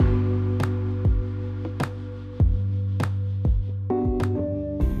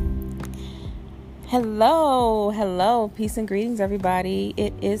Hello, peace and greetings, everybody.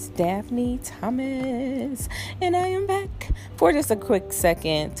 It is Daphney Thomas, and I am back for just a quick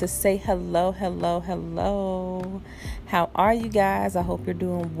second to say hello. How are you guys? I hope you're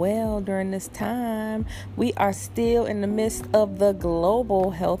doing well during this time. We are still in the midst of the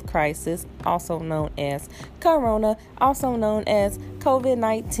global health crisis, also known as Corona, also known as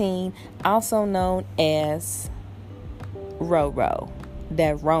COVID-19, also known as Roro,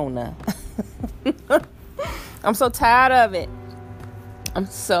 that Rona. I'm so tired of it. I'm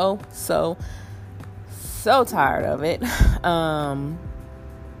so tired of it. At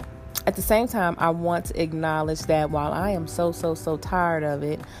the same time, I want to acknowledge that while I am so tired of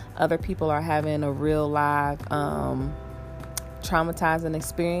it, other people are having a real live traumatizing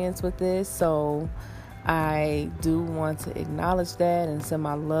experience with this. So I do want to acknowledge that and send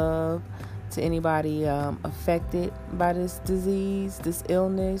my love to anybody affected by this disease, this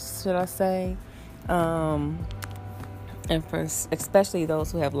illness, should I say. And for especially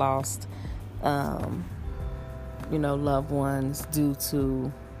those who have lost, loved ones due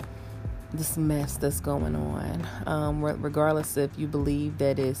to this mess that's going on. Regardless if you believe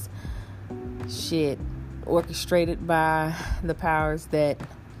that it's shit orchestrated by the powers that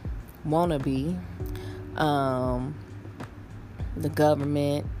wanna be, the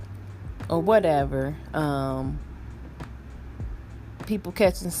government or whatever, people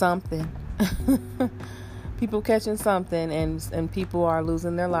catching something. People catching something and people are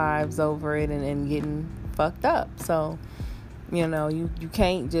losing their lives over it and getting fucked up. So, you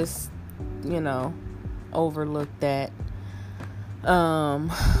can't just, overlook that.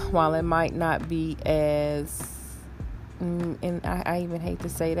 While it might not be as, and I even hate to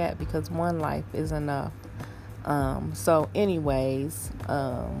say that because one life is enough. So anyways,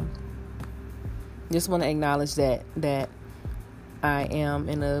 just want to acknowledge that I am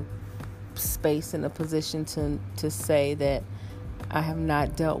in a space, in a position to say that I have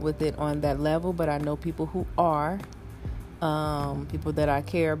not dealt with it on that level, but I know people who are, people that I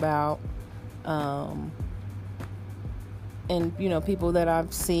care about, and people that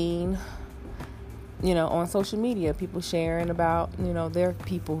I've seen, on social media, people sharing about, their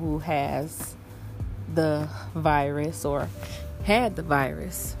people who has the virus or had the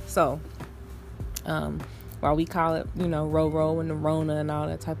virus. So, while we call it, Roro and the Rona and all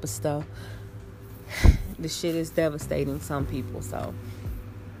that type of stuff, the shit is devastating some people. So,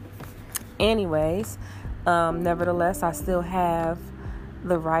 anyways, nevertheless, I still have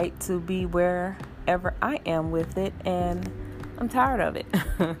the right to be wherever I am with it, and I'm tired of it.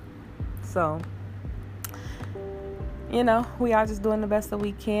 So, we are just doing the best that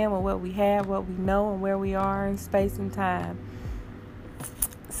we can with what we have, what we know, and where we are in space and time.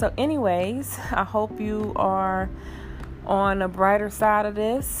 So anyways, I hope you are on a brighter side of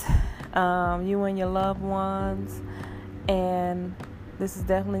this, you and your loved ones, and this is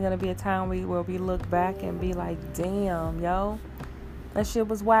definitely going to be a time where we look back and be like, damn, yo, that shit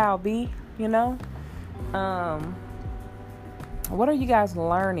was wild, B, What are you guys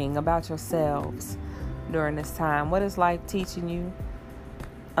learning about yourselves during this time? What is life teaching you?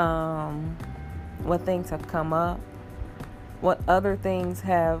 What things have come up? What other things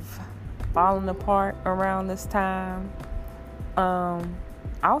have fallen apart around this time?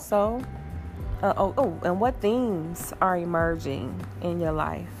 Also, and what themes are emerging in your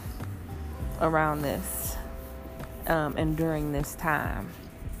life around this and during this time?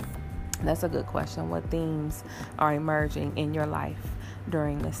 That's a good question. What themes are emerging in your life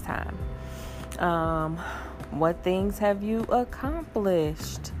during this time? What things have you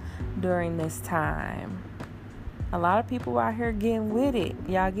accomplished during this time? A lot of people out here getting with it.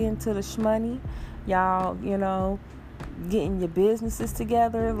 Y'all getting to the shmoney. Y'all, getting your businesses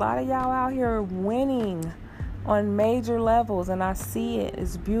together. A lot of y'all out here winning on major levels, and I see it.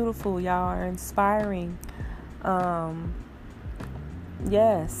 It's beautiful. Y'all are inspiring.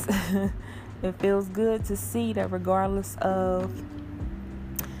 Yes, it feels good to see that regardless of,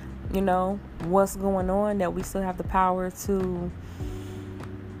 what's going on, that we still have the power to,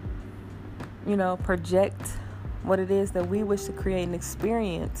 project what it is that we wish to create and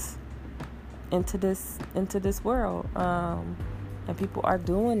experience into this world. And people are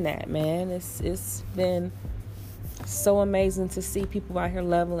doing that, man. It's been so amazing to see people out here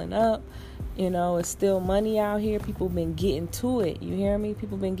leveling up. It's still money out here. People been getting to it. You hear me?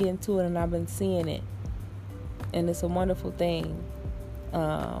 People been getting to it, and I've been seeing it. And it's a wonderful thing.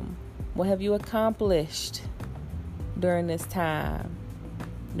 What have you accomplished during this time?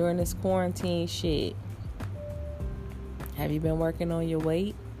 During this quarantine shit? Have you been working on your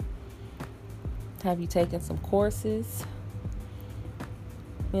weight? Have you taken some courses?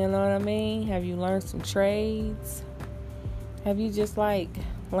 You know what I mean? Have you learned some trades? Have you just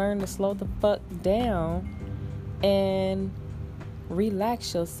learned to slow the fuck down and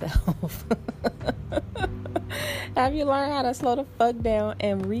relax yourself? Have you learned how to slow the fuck down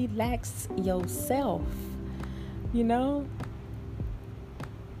and relax yourself? You know?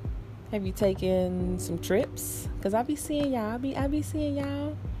 Have you taken some trips? Because I be seeing y'all. I be seeing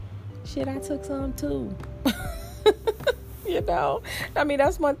y'all. Shit, I took some too. You know? I mean,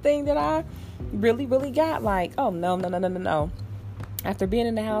 that's one thing that I really, really got. Oh, no. After being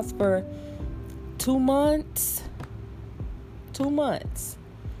in the house for 2 months.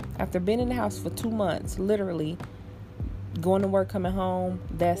 After being in the house for 2 months, literally going to work, coming home,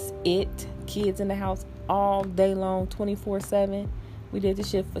 that's it. Kids in the house all day long, 24/7. We did this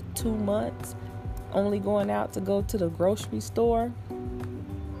shit for 2 months. Only going out to go to the grocery store.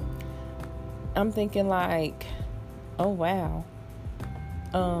 I'm thinking oh wow.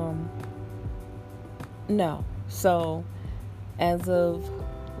 No. So as of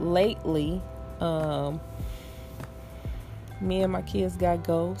lately, me and my kids got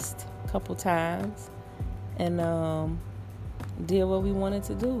ghosted a couple times and did what we wanted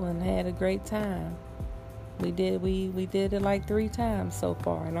to do and had a great time. We did it 3 times so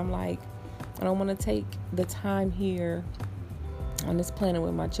far, and I'm I don't want to take the time here on this planet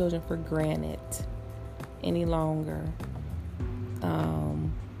with my children for granted any longer.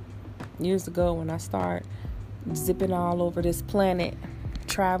 Years ago, when I start zipping all over this planet,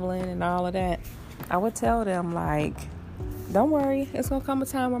 traveling and all of that, I would tell them don't worry, it's gonna come a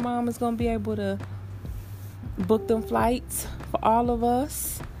time where mom is gonna be able to book them flights for all of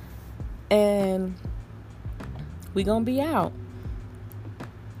us, and we gonna be out.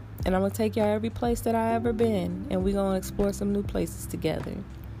 And I'm gonna take y'all every place that I ever been, and we gonna explore some new places together.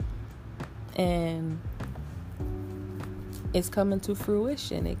 And it's coming to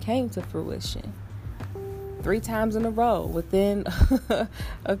fruition. It came to fruition 3 times in a row within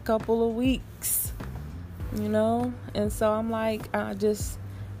a couple of weeks, you know? And so I'm I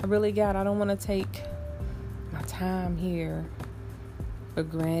don't want to take my time here for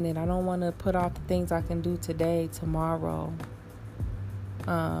granted. I don't want to put off the things I can do today, tomorrow.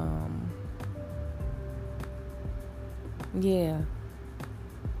 Yeah.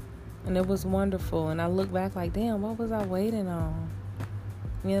 And it was wonderful. And I look back damn, what was I waiting on?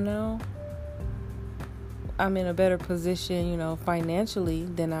 You know? I'm in a better position, financially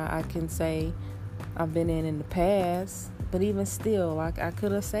than I can say I've been in the past. But even still, I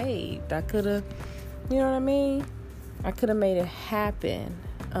could have saved. I could have, you know what I mean? I could have made it happen.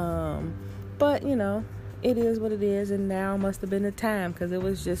 But, it is what it is. And now must have been the time, because it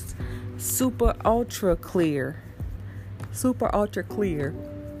was just super ultra clear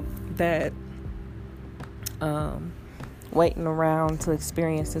that waiting around to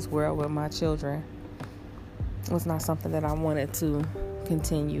experience this world with my children was not something that I wanted to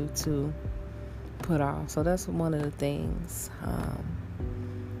continue to put off. So that's one of the things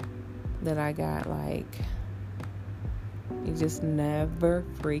that I got. You just never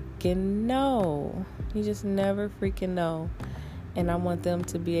freaking know. And I want them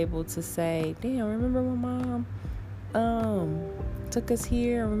to be able to say, damn, remember when mom took us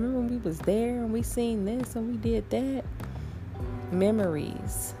here? Remember when we was there and we seen this and we did that?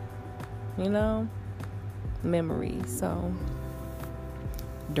 Memories. Memories. So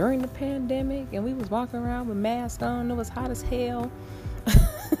during the pandemic, and we was walking around with masks on, it was hot as hell.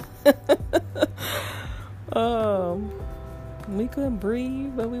 We couldn't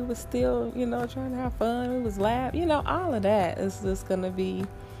breathe, but we was still, trying to have fun. We was laughing, all of that is just gonna be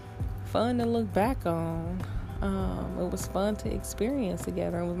fun to look back on. It was fun to experience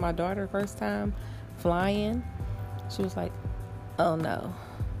together. And with my daughter, first time flying, she was like, oh no,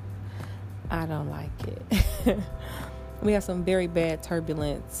 I don't like it. We had some very bad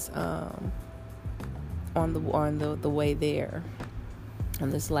turbulence on the way there on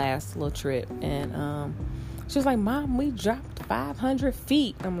this last little trip, and she was like, Mom, we dropped 500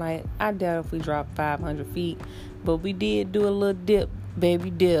 feet. I'm like, I doubt if we dropped 500 feet, but we did do a little baby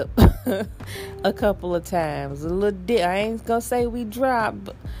dip a couple of times. A little dip. I ain't gonna say we dropped,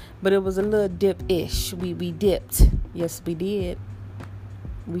 but it was a little dip-ish. We dipped. Yes, we did.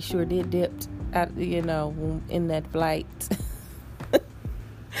 We sure did dipped in that flight.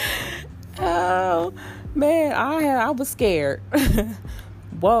 Oh man, I was scared.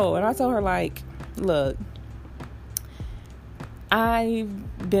 Whoa. And I told her, look,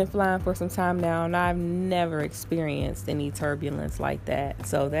 I've been flying for some time now, and I've never experienced any turbulence like that.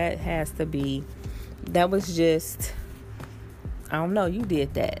 So that was just, I don't know, you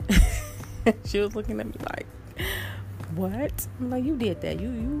did that. She was looking at me like, what? I'm like, you did that. You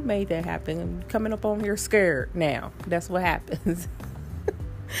made that happen. And coming up on here scared now. That's what happens.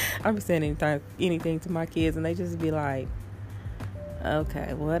 I'm saying anything to my kids, and they just be like,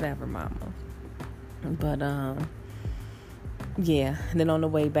 okay, whatever, mama. But, yeah. And then on the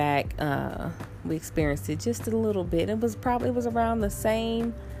way back, we experienced it just a little bit. It was around the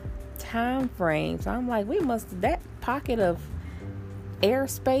same time frame. So I'm like, that pocket of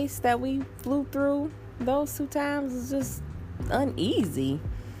airspace that we flew through those 2 times is just uneasy.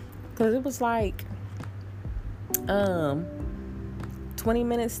 Because it was like, 20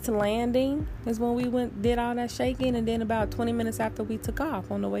 minutes to landing is when we did all that shaking, and then about 20 minutes after we took off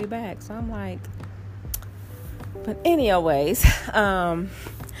on the way back. So I'm like, but anyways,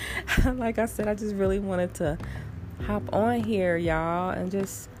 like I said, I just really wanted to hop on here, y'all, and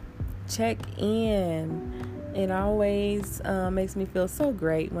just check in. It always makes me feel so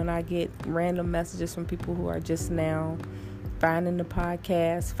great when I get random messages from people who are just now finding the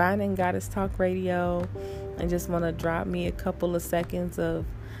podcast, finding Goddess Talk Radio, and just want to drop me a couple of seconds of,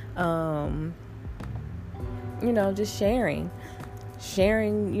 just sharing,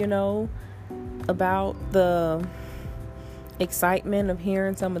 about the excitement of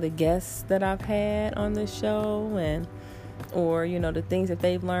hearing some of the guests that I've had on this show, or the things that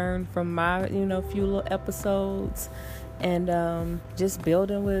they've learned from my, few little episodes, and just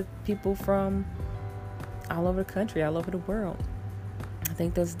building with people from all over the country, all over the world. I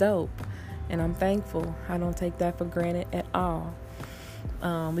think that's dope, and I'm thankful. I don't take that for granted at all.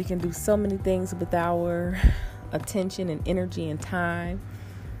 We can do so many things with our attention and energy and time,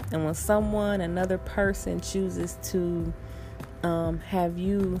 and when another person chooses to have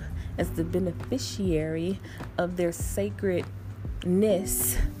you as the beneficiary of their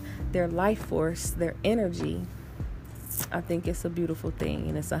sacredness, their life force, their energy, I think it's a beautiful thing,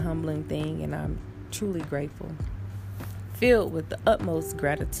 and it's a humbling thing, and I'm truly grateful, filled with the utmost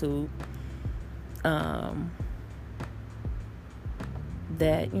gratitude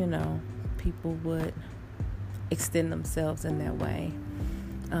that people would extend themselves in that way.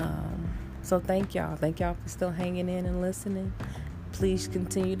 So thank y'all for still hanging in and listening. Please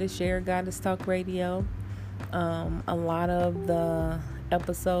continue to share Goddess Talk Radio. A lot of the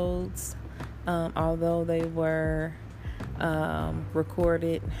episodes, although they were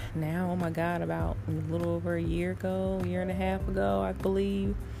recorded now, oh my God, about a little over a year and a half ago, I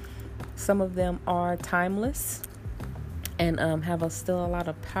believe. Some of them are timeless and have still a lot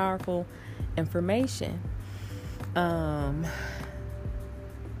of powerful information.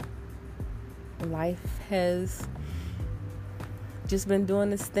 Life has just been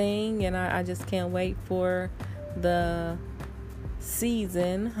doing this thing, and I just can't wait for the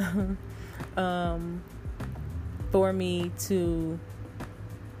season for me to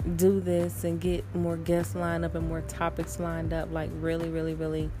do this and get more guests lined up and more topics lined up, like really, really,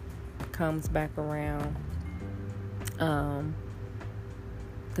 really comes back around,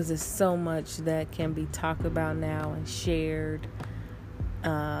 because there's so much that can be talked about now and shared,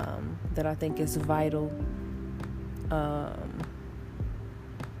 that I think is vital.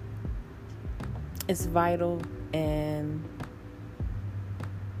 It's vital, and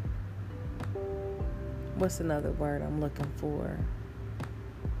what's another word I'm looking for?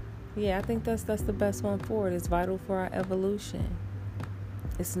 Yeah, I think that's the best one for it. It's vital for our evolution.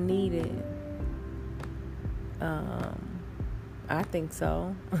 It's needed. I think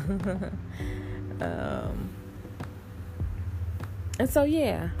so. And so,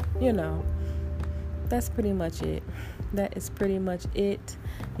 yeah, that's pretty much it. That is pretty much it.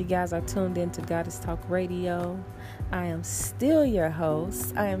 You guys are tuned in to Goddess Talk Radio. I am still your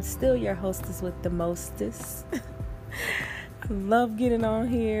host. I am still your hostess with the mostest. I love getting on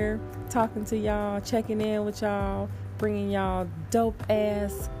here, talking to y'all, checking in with y'all, bringing y'all dope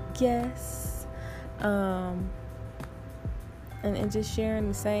ass guests, and just sharing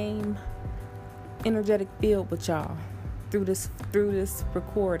the same energetic field with y'all through this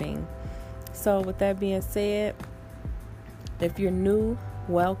recording. So with that being said, if you're new,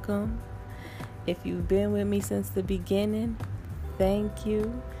 welcome. If you've been with me since the beginning, thank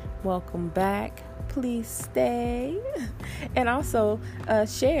you. Welcome back. Please stay. And also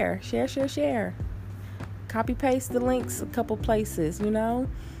share. Copy paste the links a couple places,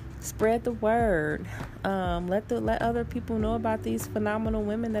 Spread the word. Let other people know about these phenomenal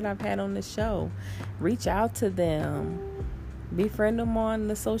women that I've had on the show. Reach out to them. Befriend them on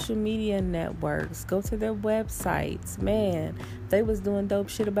the social media networks. Go to their websites. Man, they was doing dope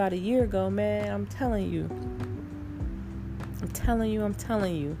shit about a year ago, man. I'm telling you.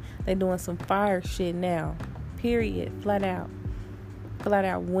 They doing some fire shit now. Period. Flat out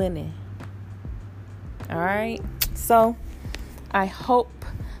winning. Alright? So I hope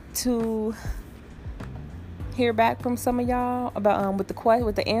to hear back from some of y'all about with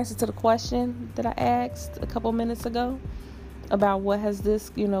the answer to the question that I asked a couple minutes ago about what has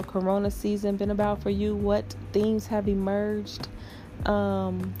this corona season been about for you. What themes have emerged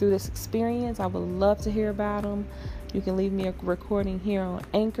through this experience? I would love to hear about them. You can leave me a recording here on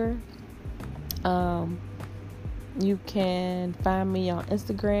Anchor. You can find me on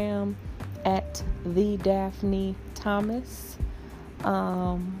Instagram at the Daphney Thomas.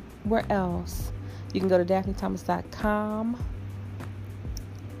 Where else? You can go to daphneythomas.com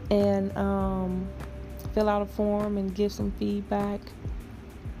and fill out a form and give some feedback.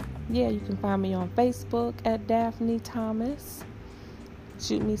 Yeah, you can find me on Facebook at Daphney Thomas.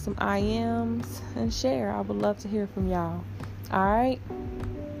 Shoot me some IMs and share. I would love to hear from y'all. All right.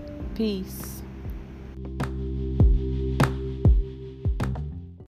 Peace.